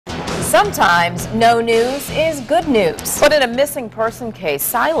Sometimes no news is good news. But in a missing person case,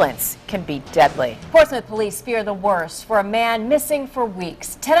 silence can be deadly. Portsmouth police fear the worst for a man missing for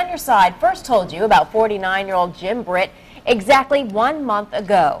weeks. Ted on your side first told you about 49-year-old Jim Britt exactly 1 month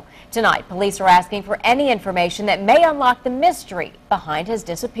ago. Tonight, police are asking for any information that may unlock the mystery behind his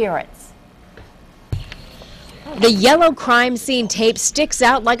disappearance. The yellow crime scene tape sticks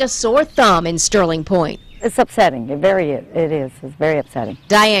out like a sore thumb in Sterling Point. It's upsetting. It is. It's very upsetting.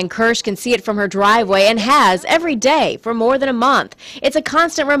 Diane Kirsch can see it from her driveway and has every day for more than a month. It's a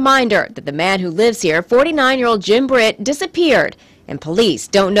constant reminder that the man who lives here, 49-year-old Jim Britt, disappeared, and police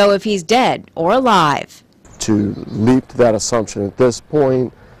don't know if he's dead or alive. To leap to that assumption at this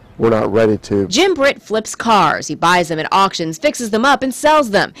point, we're not ready to. Jim Britt flips cars. He buys them at auctions, fixes them up, and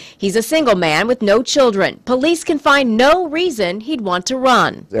sells them. He's a single man with no children. Police can find no reason he'd want to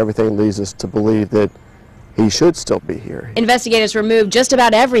run. Everything leads us to believe that he should still be here. Investigators removed just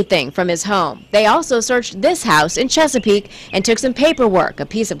about everything from his home. They also searched this house in Chesapeake and took some paperwork, a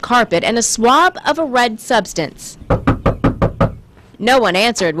piece of carpet, and a swab of a red substance. No one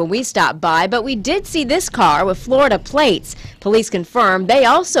answered when we stopped by, but we did see this car with Florida plates. Police confirmed they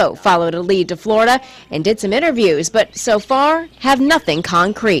also followed a lead to Florida and did some interviews, but so far have nothing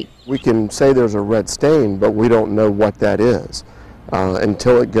concrete. We can say there's a red stain, but we don't know what that is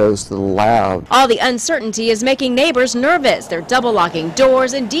until it goes to the lab. All the uncertainty is making neighbors nervous. They're double locking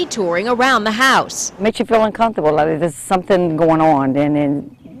doors and detouring around the house. It makes you feel uncomfortable. I mean, there's something going on,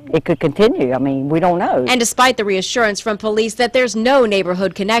 and it could continue. I mean, we don't know. And despite the reassurance from police that there's no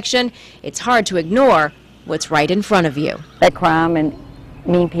neighborhood connection, it's hard to ignore what's right in front of you. That crime and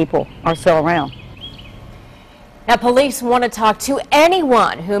mean people are still around. Now, police want to talk to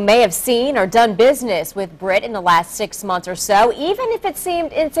anyone who may have seen or done business with Britt in the last 6 months or so. Even if it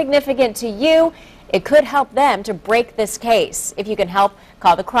seemed insignificant to you, it could help them to break this case. If you can help,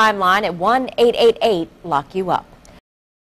 call the crime line at 1-888-LOCK-YOU-UP.